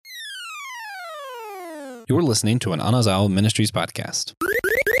You're listening to an Anazao Ministries podcast.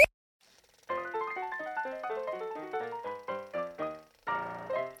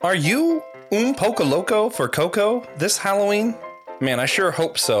 Are you poco loco for Coco this Halloween? Man, I sure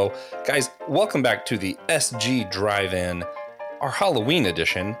hope so. Guys, welcome back to the SG Drive-In, our Halloween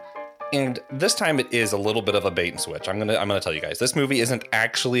edition. And this time it is a little bit of a bait and switch. I'm gonna tell you guys, this movie isn't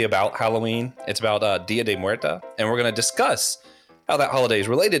actually about Halloween. It's about Dia de Muerta, and we're gonna discuss how that holiday is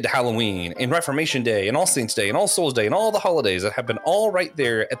related to Halloween and Reformation Day and All Saints Day and All Souls Day and all the holidays that have been all right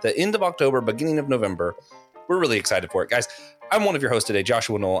there at the end of October, beginning of November. We're really excited for it, guys. I'm one of your hosts today,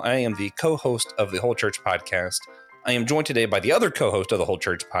 Joshua Knoll. I am the co-host of the Whole Church podcast. I am joined today by the other co-host of the Whole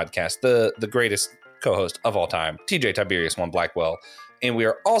Church podcast, the greatest co-host of all time, TJ Tiberius One Blackwell. And we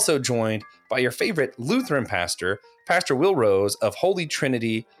are also joined by your favorite Lutheran pastor, Pastor Will Rose of Holy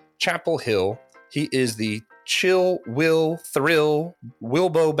Trinity Chapel Hill. He is the Chill Will Thrill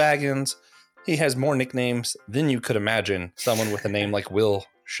Wilbo Baggins. He has more nicknames than you could imagine someone with a name like Will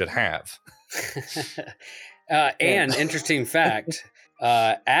should have. And interesting fact,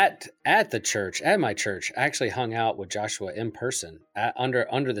 at the church, at my church, I actually hung out with Joshua in person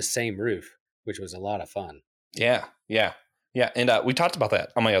under the same roof, which was a lot of fun. Yeah. And we talked about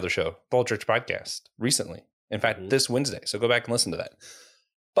that on my other show, the Whole Church podcast, recently. In fact, this Wednesday. So go back and listen to that.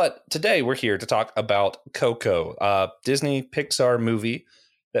 But today we're here to talk about Coco, a Disney Pixar movie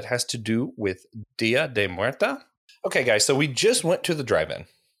that has to do with Dia de Muerta. Okay, guys, so we just went to the drive-in.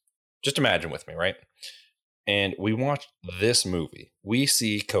 Just imagine with me, right? And we watched this movie. We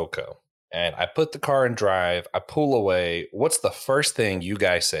see Coco. And I put the car in drive. I pull away. What's the first thing you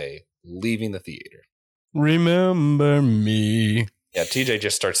guys say leaving the theater? Remember me. Yeah, TJ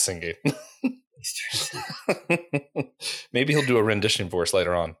just starts singing. Maybe he'll do a rendition for us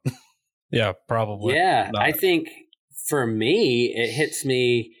later on. Yeah, probably. Yeah, not. I think for me, it hits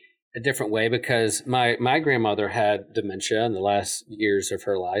me a different way because my grandmother had dementia in the last years of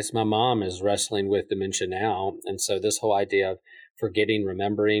her life. My mom is wrestling with dementia now. And so this whole idea of forgetting,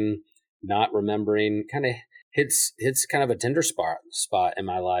 remembering, not remembering kind of hits kind of a tender spot in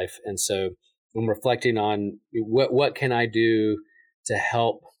my life. And so I'm reflecting on what can I do to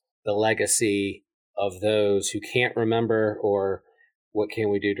help the legacy of those who can't remember, or what can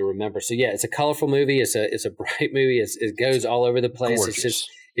we do to remember? So yeah, it's a colorful movie. It's a bright movie. It goes all over the place. Gorgeous.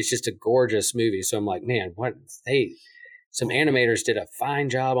 It's just a gorgeous movie. So I'm like, man, some animators did a fine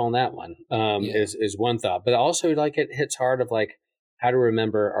job on that one. Is one thought, but also like it hits hard of like how to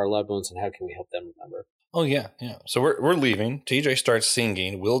remember our loved ones and how can we help them remember. Oh, yeah. So we're leaving. TJ starts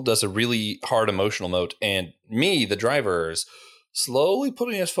singing. Will does a really hard emotional note. And me, the driver, is slowly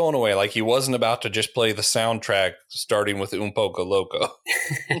putting his phone away like he wasn't about to just play the soundtrack starting with Un Poco Loco.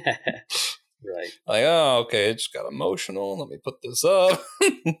 Right. Like, oh, okay, it just got emotional. Let me put this up.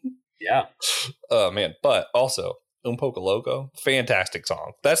 Yeah. Oh, man. But also, Un Poco Loco, fantastic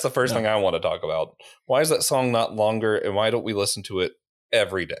song. That's the first thing I want to talk about. Why is that song not longer, and why don't we listen to it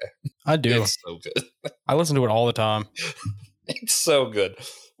every day? I do. It's so good. I listen to it all the time. It's so good.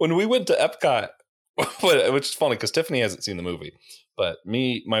 When we went to Epcot, which is funny because Tiffany hasn't seen the movie, but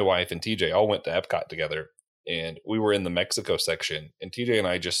me, my wife, and TJ all went to Epcot together, and we were in the Mexico section, and TJ and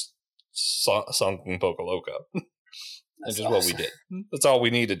I just sung Un Poco Loco. That's just awesome. What we did. That's all we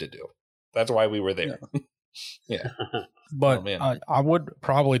needed to do. That's why we were there. Yeah. But I would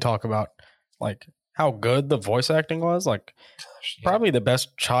probably talk about like how good the voice acting was. Like, probably the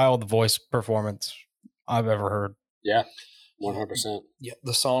best child voice performance I've ever heard. Yeah, 100%. Yeah,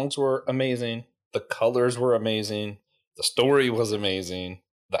 the songs were amazing. The colors were amazing. The story was amazing.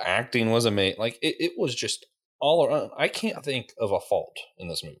 The acting was amazing. Like, it was just all around. I can't think of a fault in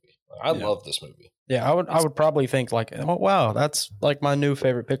this movie. I love this movie. Yeah, I would probably think like, oh, wow, that's like my new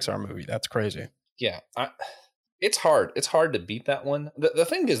favorite Pixar movie. That's crazy. Yeah, it's hard. It's hard to beat that one. The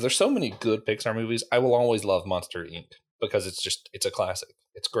thing is, there's so many good Pixar movies. I will always love Monster Inc. because it's a classic.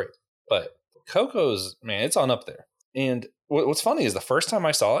 It's great. But Coco's, man, it's on up there. And what's funny is the first time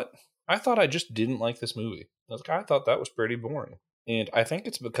I saw it, I thought I just didn't like this movie. I thought that was pretty boring. And I think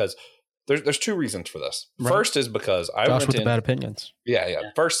it's because there's two reasons for this. Right. First is because I went with the bad opinions. Yeah.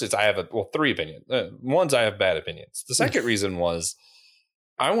 First is I have three opinions. One's I have bad opinions. The second reason was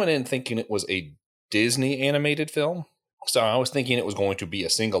I went in thinking it was a Disney animated film. So I was thinking it was going to be a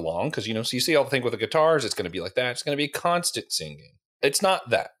sing-along because, so you see all the thing with the guitars, it's going to be like that. It's going to be constant singing. It's not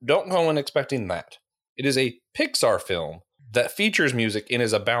that. Don't go in expecting that. It is a Pixar film that features music and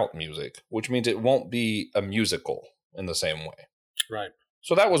is about music, which means it won't be a musical in the same way. Right.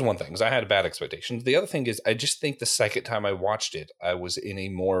 So that was one thing, because I had bad expectations. The other thing is I just think the second time I watched it, I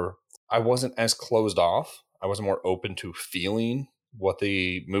wasn't as closed off. I was more open to feeling what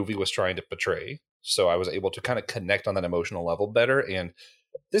the movie was trying to portray. So I was able to kind of connect on that emotional level better. And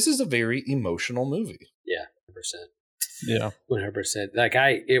this is a very emotional movie. Yeah, 100%. Yeah. 100%. Like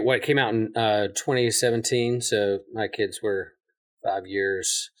what came out in 2017. So my kids were 5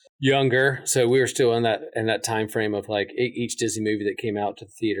 years younger. So we were still in that time frame of like each Disney movie that came out to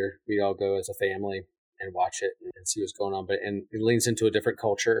the theater, we'd all go as a family and watch it and see what's going on. And it leans into a different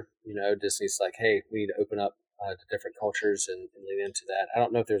culture. You know, Disney's like, hey, we need to open up to different cultures and lean into that. I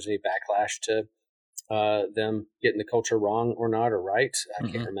don't know if there's any backlash to them getting the culture wrong or not, or right. I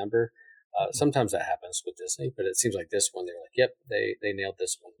can't remember. Sometimes that happens with Disney, but it seems like this one, they're like, yep, they nailed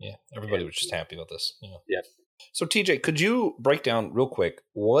this one. Yeah, everybody was just happy with this. Yeah. Yep. So TJ, could you break down real quick,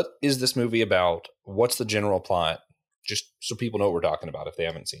 what is this movie about? What's the general plot? Just so people know what we're talking about if they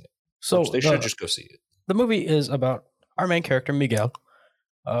haven't seen it. So they should just go see it. The movie is about our main character, Miguel,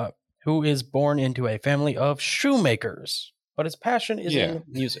 who is born into a family of shoemakers, but his passion is in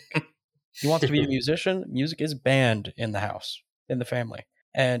music. He wants to be a musician. Music is banned in the house, in the family.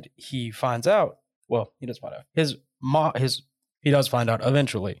 And he finds out, well, he doesn't find out. He does find out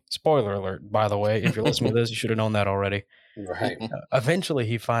eventually. Spoiler alert, by the way. If you're listening to this, you should have known that already. Right. Eventually,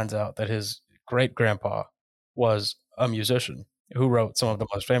 he finds out that his great-grandpa was a musician who wrote some of the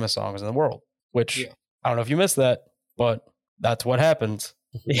most famous songs in the world, which I don't know if you missed that, but that's what happens.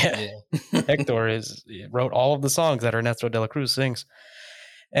 Yeah. Hector wrote all of the songs that Ernesto de la Cruz sings.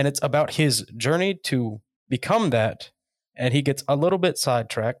 And it's about his journey to become that. And he gets a little bit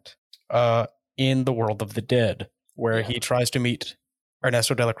sidetracked in the world of the dead, where he tries to meet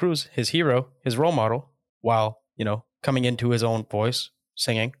Ernesto de la Cruz, his hero, his role model, while, coming into his own voice,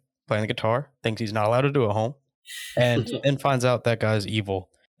 singing, playing the guitar, thinks he's not allowed to do at home, and then finds out that guy's evil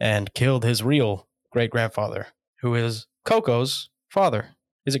and killed his real great-grandfather, who is Coco's father.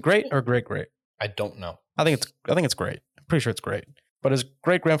 Is it great or great-great? I don't know. I think it's great. I'm pretty sure it's great. But his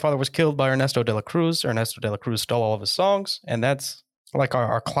great-grandfather was killed by Ernesto de la Cruz. Ernesto de la Cruz stole all of his songs, and that's like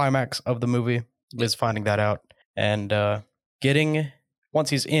our climax of the movie, is finding that out. And once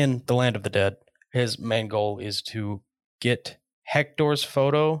he's in the land of the dead, his main goal is to get Hector's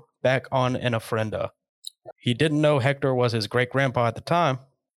photo back on an ofrenda. He didn't know Hector was his great-grandpa at the time,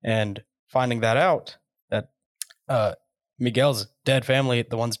 and finding that out, that Miguel's dead family,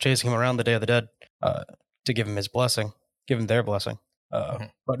 the ones chasing him around the Day of the Dead, to give him his blessing, give him their blessing.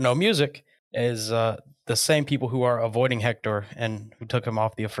 But no music is the same people who are avoiding Hector and who took him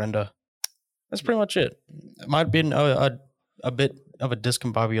off the ofrenda. That's pretty much it. It might have been a bit of a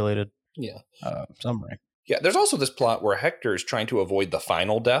discombobulated summary. Yeah, there's also this plot where Hector is trying to avoid the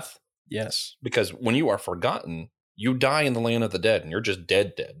final death. Yes. Because when you are forgotten, you die in the land of the dead and you're just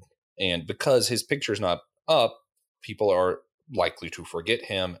dead. And because his picture's not up, people are likely to forget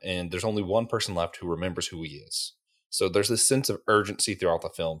him. And there's only one person left who remembers who he is. So there's this sense of urgency throughout the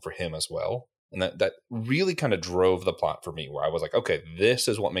film for him as well. And that really kind of drove the plot for me, where I was like, okay, this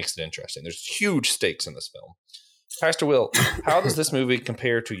is what makes it interesting. There's huge stakes in this film. Pastor Will, how does this movie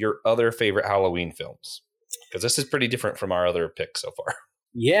compare to your other favorite Halloween films? Because this is pretty different from our other picks so far.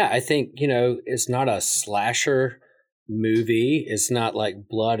 Yeah, I think, it's not a slasher movie. It's not like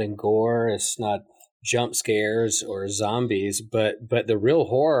blood and gore. It's not jump scares or zombies, but the real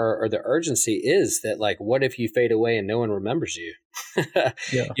horror or the urgency is that, like, what if you fade away and no one remembers you?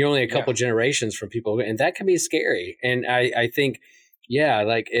 You're only a couple generations from people, and that can be scary. And I think,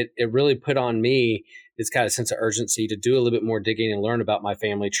 like it really put on me this kind of sense of urgency to do a little bit more digging and learn about my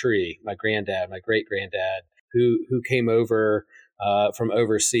family tree, my granddad, my great granddad, who came over from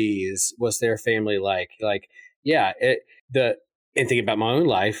overseas. What's their family like? And thinking about my own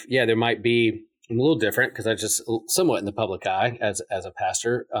life, there might be a little different because I just somewhat in the public eye as a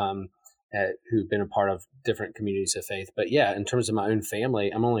pastor who've been a part of different communities of faith. But in terms of my own family,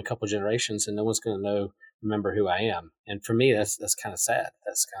 I'm only a couple generations and no one's going to remember who I am. And for me, that's kind of sad.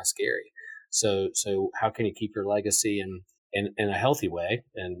 That's kind of scary. So how can you keep your legacy in a healthy way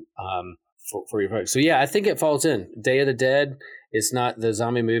and for your folks? So I think it falls in. Day of the Dead is not the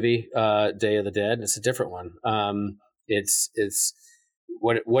zombie movie Day of the Dead. It's a different one. It's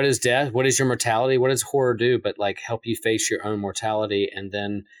what is death? What is your mortality? What does horror do? But like help you face your own mortality and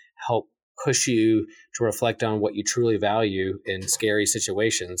then help push you to reflect on what you truly value in scary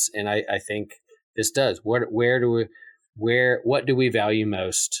situations. And I think this does. What do we value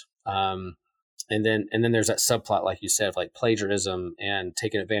most? And then there's that subplot, like you said, of like plagiarism and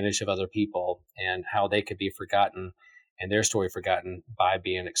taking advantage of other people and how they could be forgotten and their story forgotten by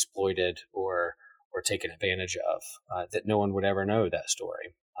being exploited or taken advantage of, that no one would ever know that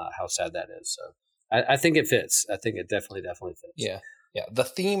story, how sad that is. So I think it fits. I think it definitely fits. Yeah. The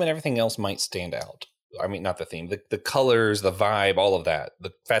theme and everything else might stand out, I mean, not the theme, the colors, the vibe, all of that.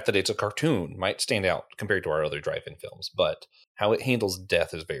 The fact that it's a cartoon might stand out compared to our other drive-in films, but how it handles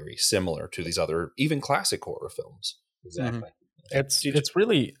death is very similar to these other, even classic horror films. Exactly. It's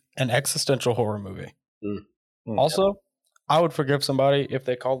really an existential horror movie. Mm. Also, I would forgive somebody if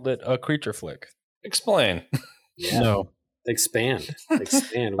they called it a creature flick. Explain. Yeah. No. Expand.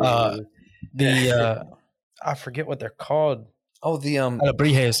 I forget what they're called. Oh, the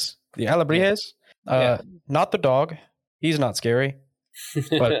Alebrijes. The Alebrijes? Not the dog. He's not scary.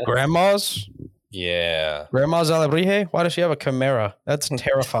 But Grandma's Alebrije? Why does she have a chimera? That's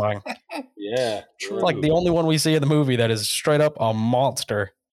terrifying. Yeah. True. It's like the only one we see in the movie that is straight up a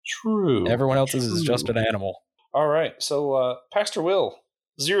monster. True. Everyone else's is just an animal. All right. So, Pastor Will,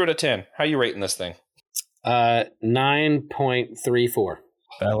 0 to 10. How you rating this thing? 9.34.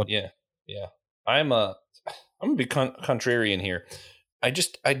 Valid. Yeah. I'm gonna be contrarian here. I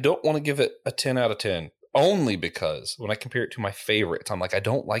don't want to give it a 10 out of 10 only because when I compare it to my favorites, I'm like, I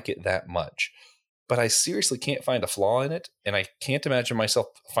don't like it that much, but I seriously can't find a flaw in it. And I can't imagine myself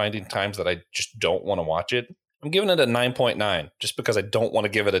finding times that I just don't want to watch it. I'm giving it a 9.9 just because I don't want to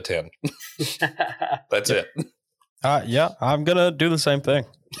give it a 10. That's it. Yeah, I'm going to do the same thing.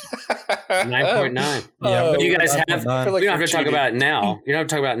 9.9. Yeah, you guys have. feel like we don't have we're to talk cheating. about it now. You don't have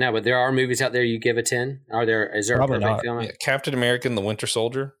to talk about it now, but there are movies out there you give a 10. Is there Probably a perfect not. film? Yeah, Captain America and the Winter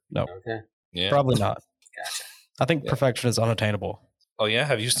Soldier. No, Okay. Yeah. probably not. Gotcha. I think perfection is unattainable. Oh yeah.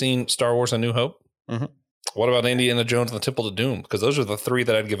 Have you seen Star Wars: A New Hope? Mhm. What about Indiana Jones and the Temple of Doom? Because those are the 3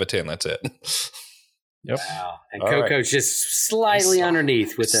 that I'd give a 10. That's it. Yep. Wow. And All Coco's just slightly It's so-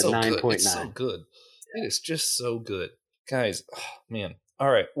 underneath with It's a so good. 9.9. It's so good. It is just so good, guys. Oh, man. All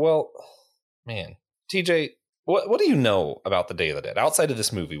right. Well, man, TJ, what do you know about the Day of the Dead outside of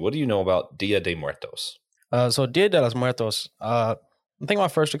this movie? What do you know about Dia de Muertos? So Dia de los Muertos, I think my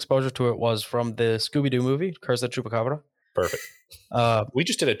first exposure to it was from the Scooby-Doo movie, Curse of the Chupacabra. Perfect. Uh, We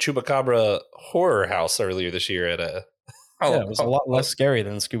just did a Chupacabra horror house earlier this year at a. yeah, it was a lot less scary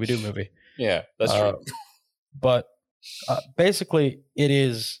than the Scooby-Doo movie. Yeah, that's true. But basically, it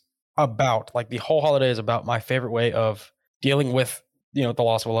is about, like, the whole holiday is about my favorite way of dealing with, the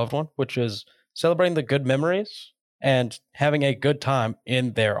loss of a loved one, which is celebrating the good memories and having a good time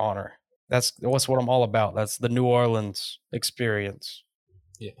in their honor. That's what I'm all about. That's the New Orleans experience.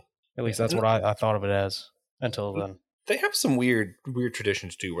 Yeah. At least Yeah. that's what I thought of it as until then. They have some weird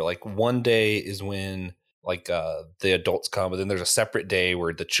traditions too, where like one day is when like the adults come, but then there's a separate day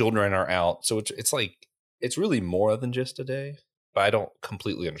where the children are out. So it's like it's really more than just a day. But I don't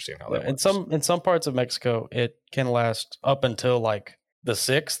completely understand how that works. In some parts of Mexico, it can last up until like the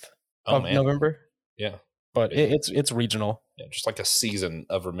 6th Oh, of man. November. Yeah. But it's regional. Yeah, just like a season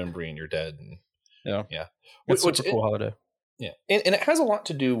of remembering your dead. And, Yeah. yeah. It's Which- a cool holiday. Yeah, and it has a lot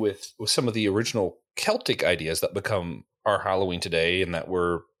to do with some of the original Celtic ideas that become our Halloween today, and that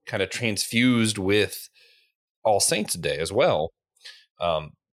were kind of transfused with All Saints Day as well,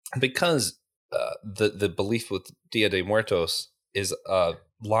 because the belief with Dia de Muertos is a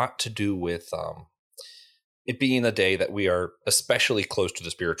lot to do with it being a day that we are especially close to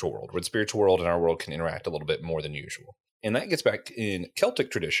the spiritual world, where the spiritual world and our world can interact a little bit more than usual, and that gets back in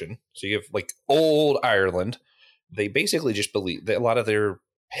Celtic tradition. So you have like old Ireland. They basically just believe that a lot of their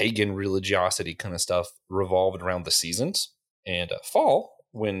pagan religiosity kind of stuff revolved around the seasons and fall,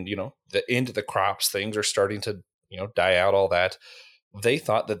 when, the end of the crops, things are starting to, die out, all that. They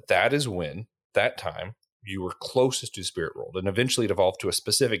thought that is when, that time, you were closest to the spirit world. And eventually it evolved to a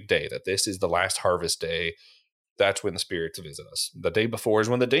specific day, that this is the last harvest day. That's when the spirits visit us. The day before is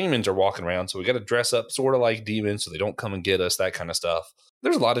when the demons are walking around. So we got to dress up sort of like demons so they don't come and get us, that kind of stuff.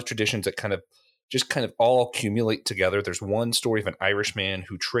 There's a lot of traditions that kind of all accumulate together. There's one story of an Irishman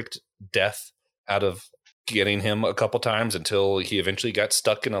who tricked death out of getting him a couple times until he eventually got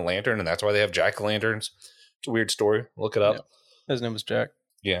stuck in a lantern, and that's why they have jack-o'-lanterns. It's a weird story. Look it up. Yeah. His name was Jack.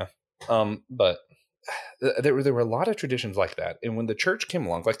 Yeah. But there were a lot of traditions like that. And when the church came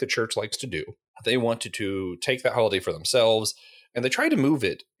along, like the church likes to do, they wanted to take that holiday for themselves, and they tried to move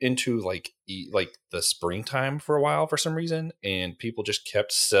it into like the springtime for a while for some reason. And people just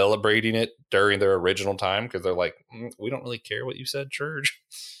kept celebrating it during their original time because they're like, we don't really care what you said, church.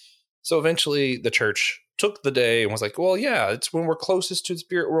 So eventually the church took the day and was like, well, yeah, it's when we're closest to the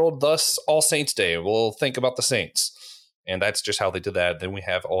spirit world, thus All Saints Day. We'll think about the saints. And that's just how they did that. Then we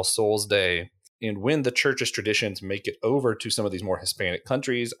have All Souls Day. And when the church's traditions make it over to some of these more Hispanic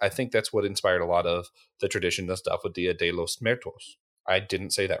countries, I think that's what inspired a lot of the tradition and stuff with Dia de los Muertos. I didn't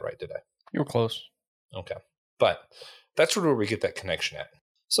say that right, did I? You were close. Okay. But that's where we get that connection at.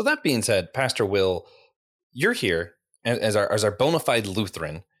 So that being said, Pastor Will, you're here as our bona fide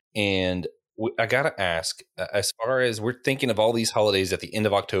Lutheran, and I gotta ask, as far as we're thinking of all these holidays at the end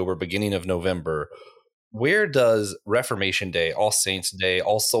of October, beginning of November, where does Reformation Day, All Saints Day,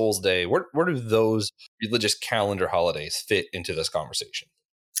 All Souls Day, where do those religious calendar holidays fit into this conversation?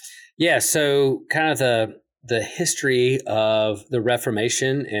 Yeah, so kind of the history of the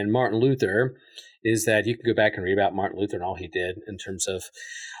Reformation and Martin Luther is that you can go back and read about Martin Luther and all he did in terms of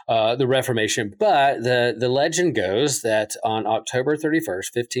the Reformation. But the legend goes that on October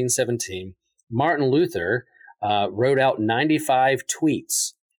 31st, 1517, Martin Luther wrote out 95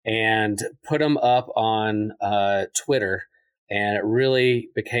 tweets and put them up on Twitter. And it really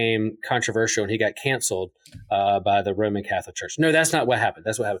became controversial, and he got canceled by the Roman Catholic Church. No, that's not what happened.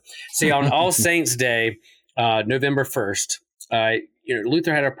 That's what happened. See, on All Saints Day, November 1st,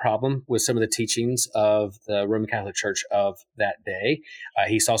 Luther had a problem with some of the teachings of the Roman Catholic Church of that day.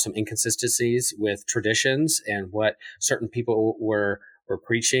 He saw some inconsistencies with traditions and what certain people were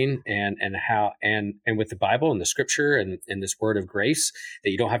preaching and how and with the Bible and the Scripture and this word of grace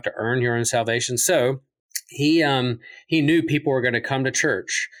that you don't have to earn your own salvation. So he knew people were going to come to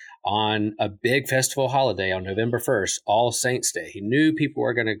church on a big festival holiday on November 1st, All Saints Day. He knew people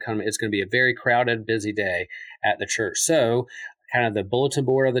were going to come. It's going to be a very crowded, busy day at the church. So kind of the bulletin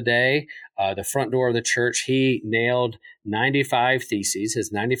board of the day, the front door of the church, he nailed 95 theses,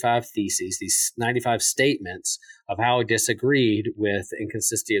 his 95 theses, these 95 statements of how he disagreed with the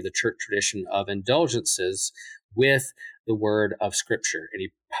inconsistency of the church tradition of indulgences with the word of Scripture. And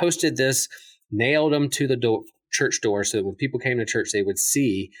he posted this, nailed them to the church door so that when people came to church, they would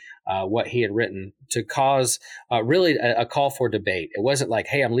see what he had written to cause really a call for debate. It wasn't like,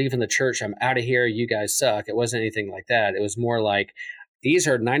 hey, I'm leaving the church, I'm out of here, you guys suck. It wasn't anything like that. It was more like, these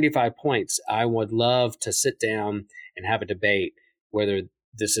are 95 points. I would love to sit down and have a debate whether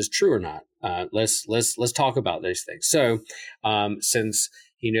this is true or not. Let's talk about these things. So since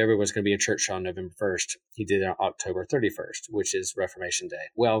he knew everyone was going to be in church on November 1st, he did it on October 31st, which is Reformation Day.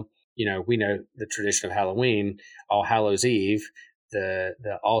 Well, we know the tradition of Halloween, All Hallows Eve,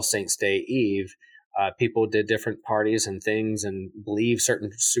 the All Saints Day Eve. People did different parties and things and believed certain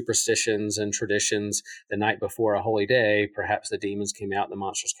superstitions and traditions the night before a holy day. Perhaps the demons came out, the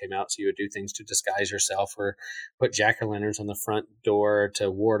monsters came out, so you would do things to disguise yourself or put jack-o'-lanterns on the front door to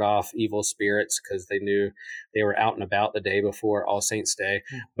ward off evil spirits because they knew they were out and about the day before All Saints Day.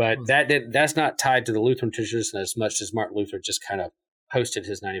 But that's not tied to the Lutheran tradition as much as Martin Luther just kind of posted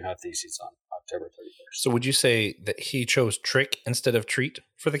his 95 Theses on October 31st. So would you say that he chose trick instead of treat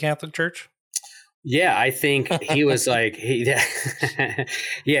for the Catholic Church? Yeah, I think he was like, he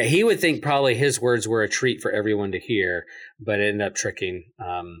would think probably his words were a treat for everyone to hear, but it ended up tricking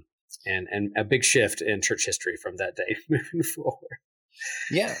and a big shift in church history from that day moving forward.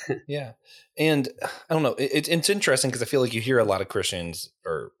 Yeah. And I don't know, it's interesting because I feel like you hear a lot of Christians,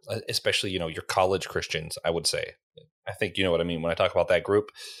 or especially, your college Christians, I would say. I think you know what I mean when I talk about that group.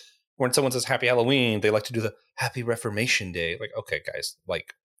 When someone says Happy Halloween, they like to do the Happy Reformation Day. Like, okay, guys,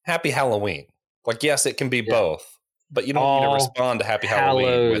 like Happy Halloween. Like, yes, it can be both, but you don't need to respond to Happy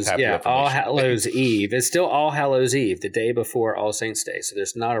Halloween with Happy Reformation. All Hallows Eve. It's still All Hallows Eve, the day before All Saints Day. So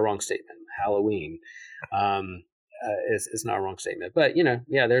there's not a wrong statement. Halloween is not a wrong statement. But,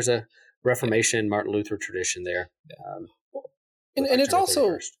 there's a Reformation Martin Luther tradition there. And it's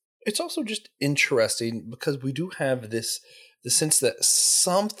also just interesting because we do have the sense that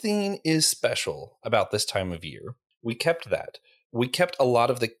something is special about this time of year. We kept that. We kept a lot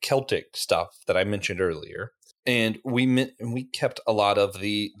of the Celtic stuff that I mentioned earlier, and we kept a lot of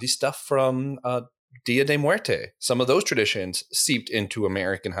the stuff from Dia de Muerte. Some of those traditions seeped into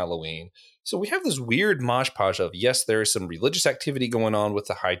American Halloween. So we have this weird mosh podge of, yes, there is some religious activity going on with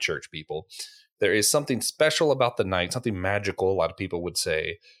the high church people. There is something special about the night, something magical, a lot of people would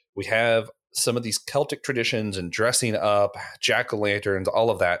say. We have some of these Celtic traditions and dressing up, jack-o'-lanterns, all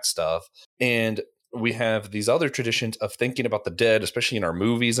of that stuff. And we have these other traditions of thinking about the dead, especially in our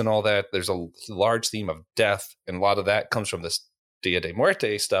movies and all that. There's a large theme of death, and a lot of that comes from this Dia de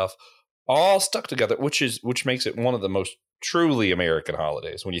Muerte stuff, all stuck together, which makes it one of the most truly American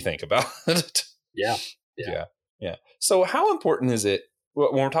holidays when you think about it. Yeah. So how important is it,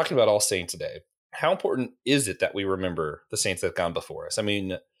 when we're talking about All Saints Day, how important is it that we remember the saints that have gone before us? I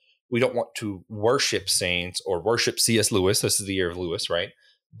mean, we don't want to worship saints or worship C.S. Lewis. This is the year of Lewis, right?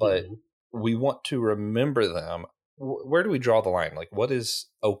 But we want to remember them. Where do we draw the line? Like, what is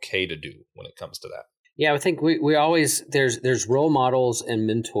okay to do when it comes to that? Yeah, I think we always, there's role models and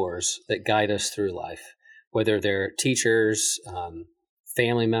mentors that guide us through life, whether they're teachers,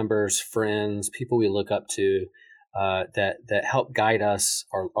 family members, friends, people we look up to that help guide us,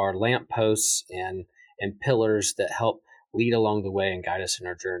 our lampposts and pillars that help lead along the way and guide us in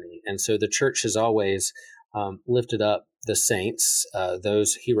our journey. And so the church has always lifted up the saints,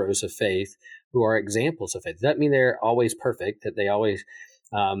 those heroes of faith who are examples of faith. Does that mean they're always perfect, that they always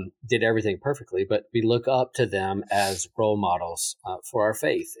did everything perfectly, but we look up to them as role models for our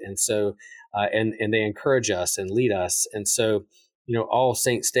faith. And so, and they encourage us and lead us. And so, All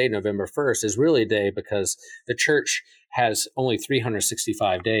Saints Day, November 1st, is really a day because the church has only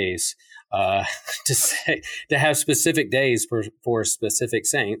 365 days to have specific days for specific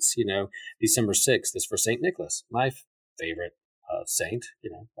saints. December 6th is for St. Nicholas, my favorite saint,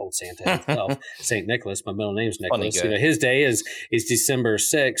 old Santa himself, St. Nicholas. My middle name's Nicholas. His day is December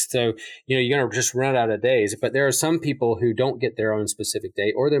 6th. So, you're going to just run out of days. But there are some people who don't get their own specific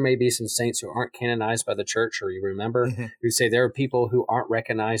day, or there may be some saints who aren't canonized by the church, or you remember, who say there are people who aren't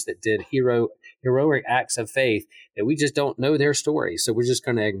recognized that did heroic acts of faith that we just don't know their story. So we're just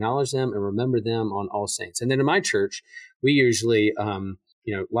going to acknowledge them and remember them on All Saints. And then in my church, we usually,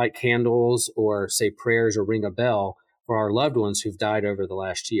 light candles or say prayers or ring a bell for our loved ones who've died over the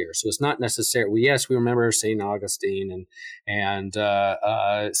last year. So it's not necessarily, yes, we remember St. Augustine and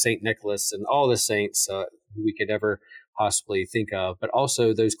St. Nicholas and all the saints who we could ever possibly think of, but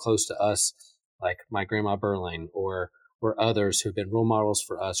also those close to us, like my grandma Berling or others who've been role models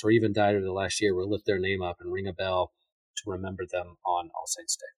for us or even died over the last year. We'll lift their name up and ring a bell to remember them on All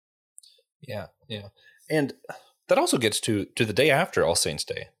Saints Day. Yeah. And that also gets to the day after All Saints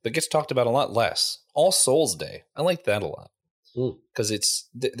Day. That gets talked about a lot less. All Souls Day. I like that a lot. Because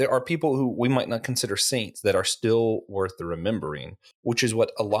there are people who we might not consider saints that are still worth the remembering, which is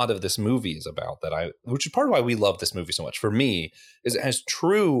what a lot of this movie is about. Which is part of why we love this movie so much. For me, is it has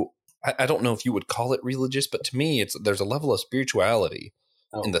true, I don't know if you would call it religious, but to me, there's a level of spirituality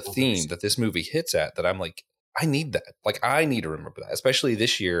in the theme that this movie hits at that I'm like, I need that. Like, I need to remember that. Especially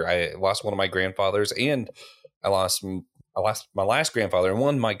this year, I lost one of my grandfathers and I lost my last grandfather and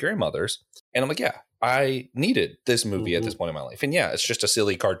one of my grandmothers. And I'm like, yeah, I needed this movie at this point in my life. And yeah, it's just a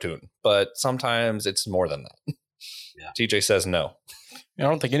silly cartoon, but sometimes it's more than that. Yeah. TJ says no. I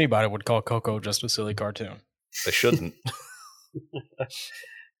don't think anybody would call Coco just a silly cartoon. They shouldn't.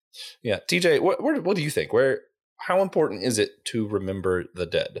 Yeah. TJ, what do you think? How important is it to remember the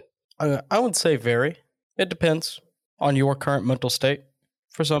dead? I would say very. It depends on your current mental state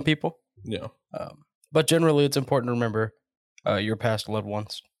for some people. Yeah. But generally, it's important to remember your past loved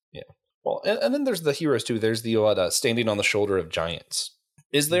ones. Yeah. Well, and then there's the heroes too. There's the standing on the shoulder of giants.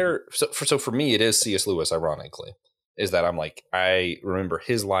 Is there? So for me, it is C.S. Lewis. Ironically, is that I'm like, I remember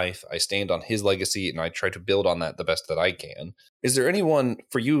his life. I stand on his legacy, and I try to build on that the best that I can. Is there anyone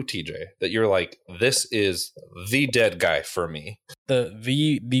for you, TJ, that you're like, this is the dead guy for me?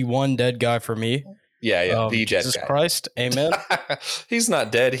 The one dead guy for me. Yeah, the dead Jesus guy. Christ, amen. He's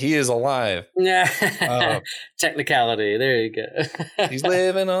not dead. He is alive. Yeah, technicality. There you go. He's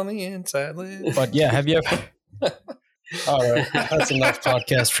living on the inside. But yeah, have you ever? All right, that's enough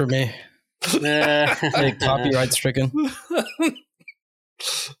podcast for me. Hey, copyright stricken.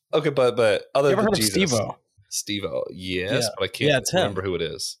 Okay, but other you ever than heard Jesus, of Steve-O, yes, but I can't remember who it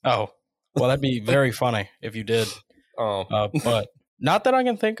is. Oh, well, that'd be very funny if you did. Oh, but. Not that I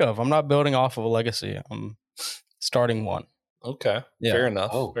can think of. I'm not building off of a legacy. I'm starting one. Okay. Yeah. Fair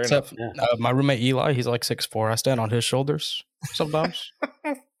enough. Except, my roommate Eli, he's like 6'4". I stand on his shoulders sometimes.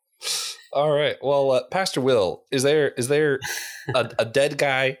 All right. Well, Pastor Will, is there a dead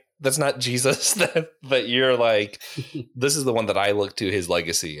guy that's not Jesus that you're like, this is the one that I look to his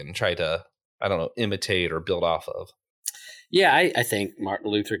legacy and try to, I don't know, imitate or build off of? Yeah, I think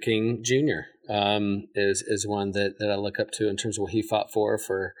Martin Luther King Jr. Is one that I look up to in terms of what he fought for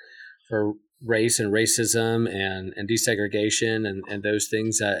race and racism and desegregation and those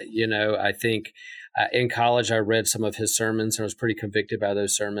things. I think in college I read some of his sermons and I was pretty convicted by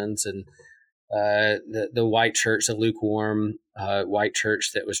those sermons. And the white church, the lukewarm white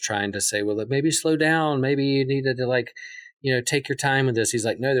church that was trying to say, well, maybe slow down, maybe you needed to take your time with this. He's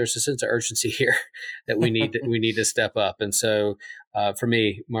like, no, there's a sense of urgency here that we need to step up. And so for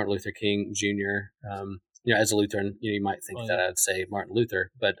me, Martin Luther King Jr., as a Lutheran, you might think that I'd say Martin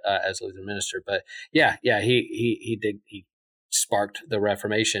Luther, but as a Lutheran minister, but he sparked the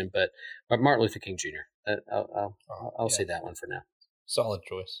Reformation, but Martin Luther King Jr. I'll say that one for now. Solid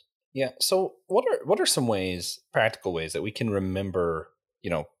choice. Yeah. So what are some practical ways that we can remember,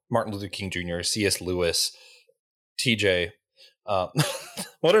 Martin Luther King Jr., C.S. Lewis, TJ,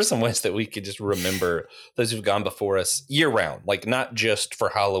 what are some ways that we could just remember those who've gone before us year round, like not just for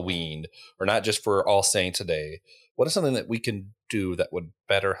Halloween or not just for All Saints Day? What is something that we can do that would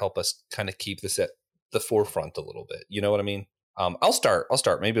better help us kind of keep this at the forefront a little bit? You know what I mean? I'll start.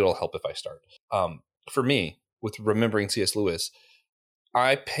 Maybe it'll help if I start. For me, with remembering C.S. Lewis,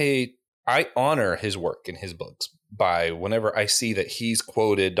 I honor his work in his books by whenever I see that he's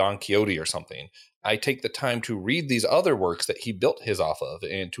quoted Don Quixote or something, I take the time to read these other works that he built his off of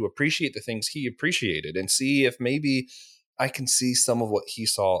and to appreciate the things he appreciated and see if maybe I can see some of what he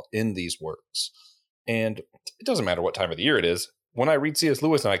saw in these works. And it doesn't matter what time of the year it is. When I read C.S.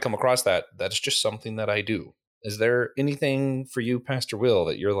 Lewis and I come across that, that's just something that I do. Is there anything for you, Pastor Will,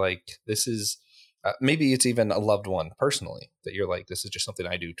 that you're like, this is, maybe it's even a loved one personally, that you're like, this is just something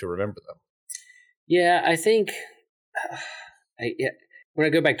I do to remember them? Yeah, I think when I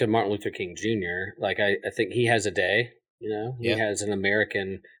go back to Martin Luther King Jr., like I think he has a day, he has an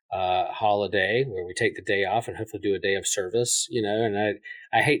American holiday where we take the day off and hopefully do a day of service, and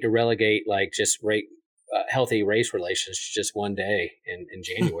I hate to relegate like just healthy race relations just one day in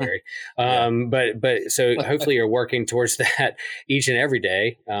January. But so hopefully you're working towards that each and every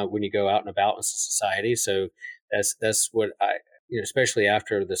day when you go out and about in society. So that's what especially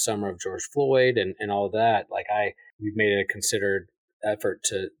after the summer of George Floyd and all that, like we've made a considered effort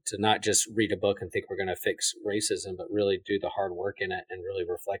to not just read a book and think we're going to fix racism, but really do the hard work in it and really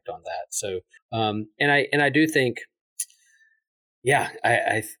reflect on that. So, and I do think,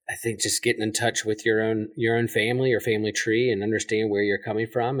 I think just getting in touch with your own family or family tree and understand where you're coming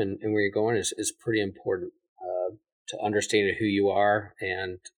from and where you're going is pretty important to understand who you are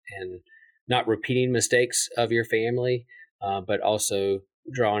and not repeating mistakes of your family, but also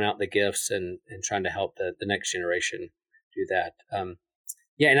drawing out the gifts and trying to help the next generation do that.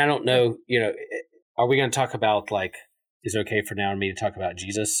 And I don't know, are we going to talk about like, is it okay for now me to talk about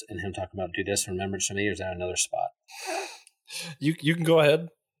Jesus and him talking about do this in remembrance of me, or is that another spot? You can go ahead,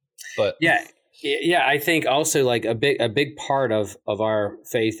 but yeah, I think also like a big part of our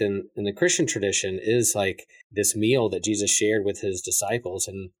faith in the Christian tradition is like this meal that Jesus shared with his disciples,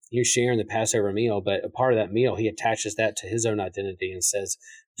 and he was sharing the Passover meal, but a part of that meal, he attaches that to his own identity and says,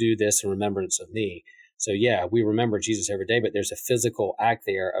 do this in remembrance of me. So yeah, we remember Jesus every day, but there's a physical act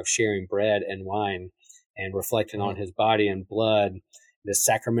there of sharing bread and wine and reflecting on his body and blood, the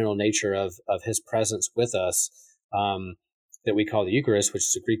sacramental nature of his presence with us, that we call the Eucharist, which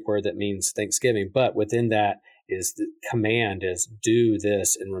is a Greek word that means thanksgiving. But within that is the command is do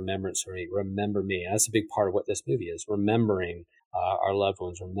this in remembrance of me, remember me. And that's a big part of what this movie is, remembering our loved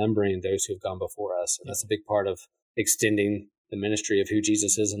ones, remembering those who've gone before us. And that's a big part of extending the ministry of who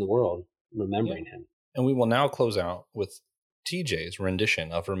Jesus is in the world, remembering him. And we will now close out with TJ's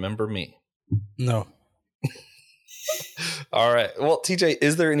rendition of Remember Me. No. All right. Well, TJ,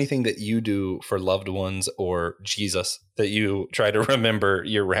 is there anything that you do for loved ones or Jesus that you try to remember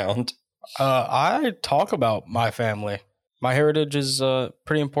year round? I talk about my family. My heritage is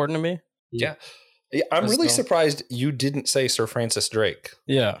pretty important to me. Yeah. I'm really surprised you didn't say Sir Francis Drake.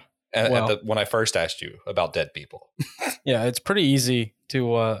 Yeah. When I first asked you about dead people. Yeah, it's pretty easy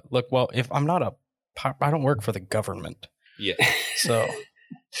to look. Well, if I'm not I don't work for the government. Yeah. So.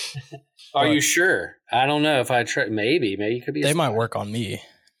 Are you sure? I don't know if I try. Maybe you could be. They might work on me.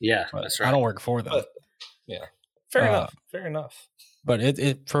 Yeah, that's right. I don't work for them. But, yeah. Fair enough. But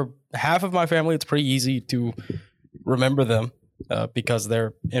it for half of my family, it's pretty easy to remember them because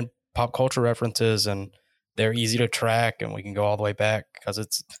they're in pop culture references and they're easy to track, and we can go all the way back because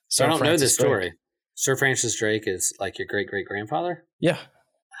it's. So I don't know this story. Sir Francis Drake is like your great grandfather. Yeah.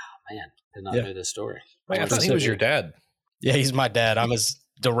 Oh man, did not know this story. I thought he was your dad. Yeah, he's my dad. I'm his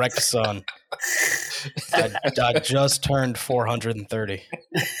direct son. I just turned 430.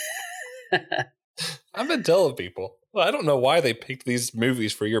 I've been telling people. Well, I don't know why they picked these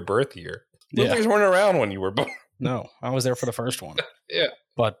movies for your birth year. Movies weren't around when you were born. No, I was there for the first one. Yeah.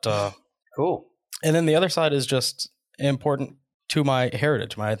 But cool. And then the other side is just important to my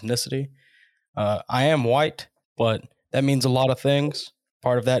heritage, my ethnicity. I am white, but that means a lot of things.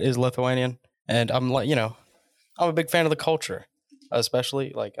 Part of that is Lithuanian, and I'm like, I'm a big fan of the culture,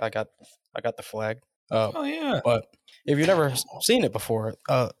 especially like I got the flag. Oh yeah. But if you've never seen it before,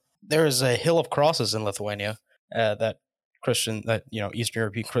 there is a hill of crosses in Lithuania that Eastern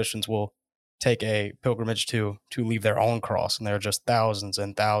European Christians will take a pilgrimage to leave their own cross, and there are just thousands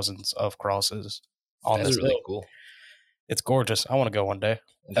and thousands of crosses on this really hill. Cool. It's gorgeous. I want to go one day.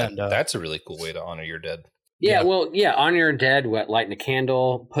 That's a really cool way to honor your dead. Yeah, well, honor your dead. Lighting a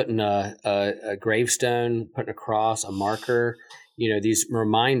candle, putting a gravestone, putting a cross, a marker. These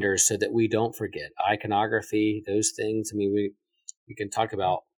reminders so that we don't forget. Iconography, those things. I mean, we can talk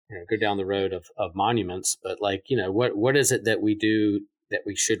about go down the road of monuments, but what is it that we do that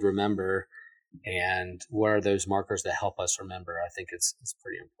we should remember, and what are those markers that help us remember? I think it's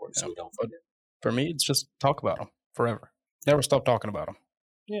pretty important so we don't forget. For me, it's just talk about them forever. Never stop talking about them.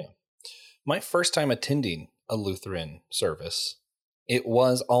 Yeah. My first time attending a Lutheran service. It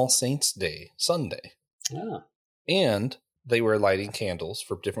was All Saints Day, Sunday. Oh. And they were lighting candles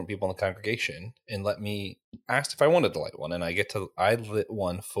for different people in the congregation and asked if I wanted to light one. And I lit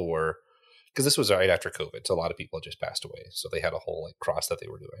one for, because this was right after COVID. So a lot of people had just passed away. So they had a whole like cross that they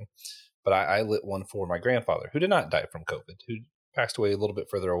were doing. But I lit one for my grandfather, who did not die from COVID, who passed away a little bit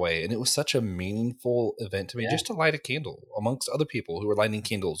further away. And it was such a meaningful event to me, just to light a candle amongst other people who were lighting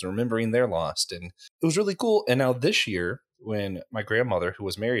candles and remembering their lost. And it was really cool. And now this year, when my grandmother, who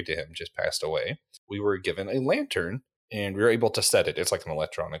was married to him, just passed away, we were given a lantern and we were able to set it. It's like an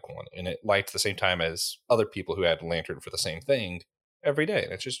electronic one, and it lights the same time as other people who had a lantern for the same thing every day.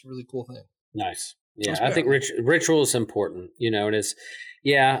 And it's just a really cool thing. Nice. Yeah, I think ritual is important, and it's,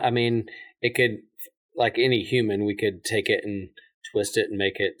 I mean, it could, like any human, we could take it and twist it and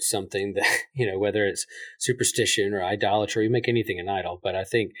make it something that, whether it's superstition or idolatry, make anything an idol. But I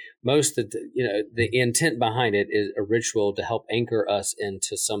think most of the intent behind it is a ritual to help anchor us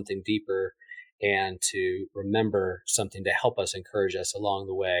into something deeper and to remember something to help us, encourage us along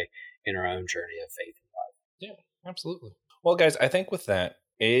the way in our own journey of faith and life. Yeah, absolutely. Well, guys, I think with that,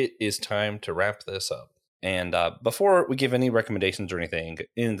 it is time to wrap this up. And before we give any recommendations or anything,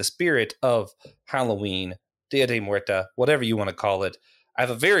 in the spirit of Halloween, Dia de Muerta, whatever you want to call it, I have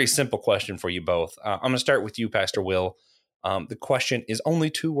a very simple question for you both. I'm going to start with you, Pastor Will. The question is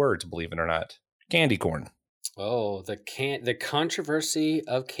only 2 words, believe it or not. Candy corn. Oh, the controversy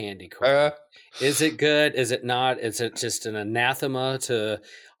of candy corn. Is it good? Is it not? Is it just an anathema to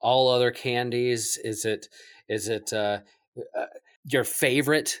all other candies? Is it your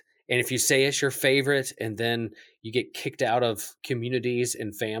favorite? And if you say it's your favorite and then you get kicked out of communities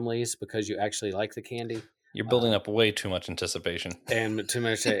and families because you actually like the candy, you're building up way too much anticipation and too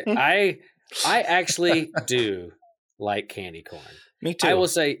much. I actually do like candy corn. Me too. I will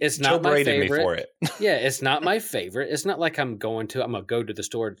say it's not my favorite. Me for it. Yeah, it's not my favorite. It's not like I'm gonna go to the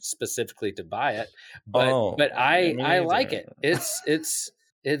store specifically to buy it. But I like it.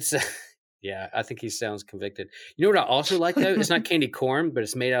 It's yeah, I think he sounds convicted. You know what I also like though? It's not candy corn, but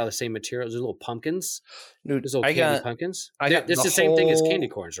it's made out of the same material. Those little pumpkins. Dude, those little candy pumpkins. It's the same same thing as candy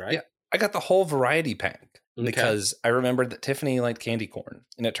corns, right? Yeah, I got the whole variety pack. Because I remembered that Tiffany liked candy corn.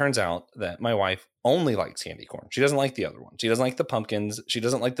 And it turns out that my wife only likes candy corn. She doesn't like the other one. She doesn't like the pumpkins. She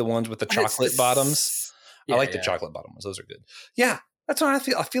doesn't like the ones with the chocolate bottoms. Yeah, I like the chocolate bottom ones. Those are good. Yeah, that's what I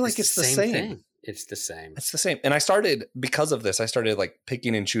feel. I feel like it's the same thing. It's the same. It's the same. And because of this, I started like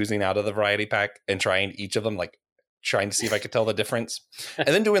picking and choosing out of the variety pack and trying each of them, like trying to see if I could tell the difference. And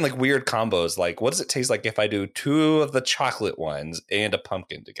then doing like weird combos, like what does it taste like if I do 2 of the chocolate ones and a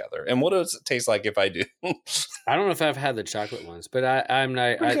pumpkin together? And what does it taste like if I do? I don't know if I've had the chocolate ones, but I'm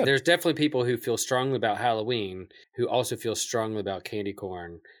not. There's definitely people who feel strongly about Halloween who also feel strongly about candy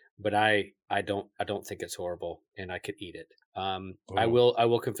corn. But I don't think it's horrible, and I could eat it. I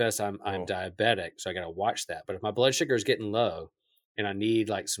will confess I'm diabetic, so I got to watch that. But if my blood sugar is getting low, and I need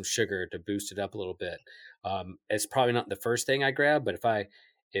like some sugar to boost it up a little bit, it's probably not the first thing I grab. But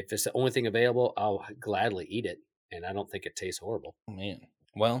if it's the only thing available, I'll gladly eat it, and I don't think it tastes horrible. Oh, man,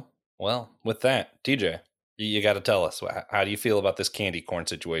 well, with that, TJ, you got to tell us, how do you feel about this candy corn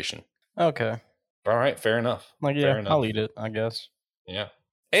situation? Okay, all right, fair enough. Like, yeah, fair enough. I'll eat it, I guess. Yeah,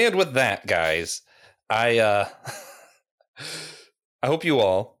 and with that, guys, I hope you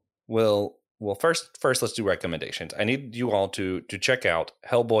all will. Well, first, let's do recommendations. I need you all to check out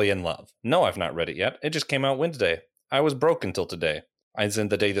Hellboy in Love. No, I've not read it yet. It just came out Wednesday. I was broke until today. As in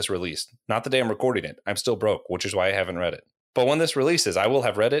the day this released. Not the day I'm recording it. I'm still broke, which is why I haven't read it. But when this releases, I will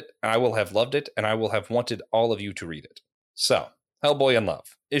have read it, I will have loved it, and I will have wanted all of you to read it. So, Hellboy in Love,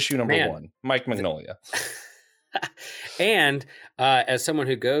 issue number 1, Mike Magnolia. And as someone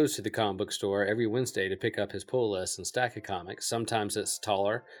who goes to the comic book store every Wednesday to pick up his pull list and stack of comics, sometimes it's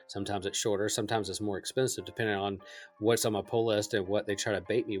taller, sometimes it's shorter, sometimes it's more expensive, depending on what's on my pull list and what they try to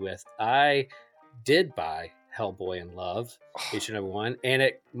bait me with. I did buy Hellboy in Love, issue number 1, and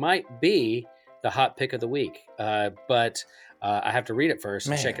it might be the hot pick of the week, but I have to read it first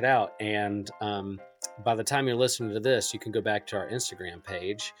and check it out. And by the time you're listening to this, you can go back to our Instagram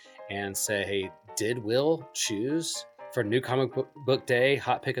page and say, hey, did Will choose for New Comic Book Day,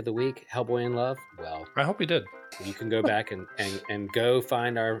 hot pick of the week, Hellboy in Love? Well, I hope he did. You can go back and go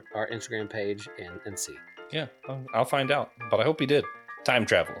find our Instagram page and see. Yeah, I'll find out, but I hope he did. Time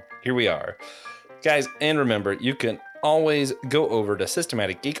travel. Here we are. Guys, and remember, you can always go over to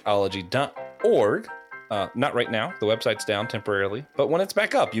systematicgeekology.org. Not right now. The website's down temporarily. But when it's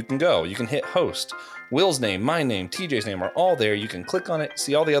back up, you can go. You can hit host. Will's name, my name, TJ's name are all there. You can click on it,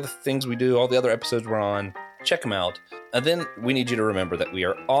 see all the other things we do, all the other episodes we're on. Check them out. And then we need you to remember that we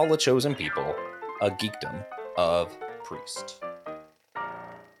are all a chosen people, a geekdom of Priest.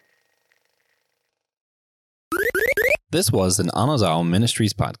 This was an Anazao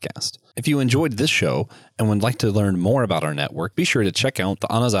Ministries podcast. If you enjoyed this show and would like to learn more about our network, be sure to check out the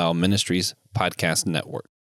Anazao Ministries Podcast Network.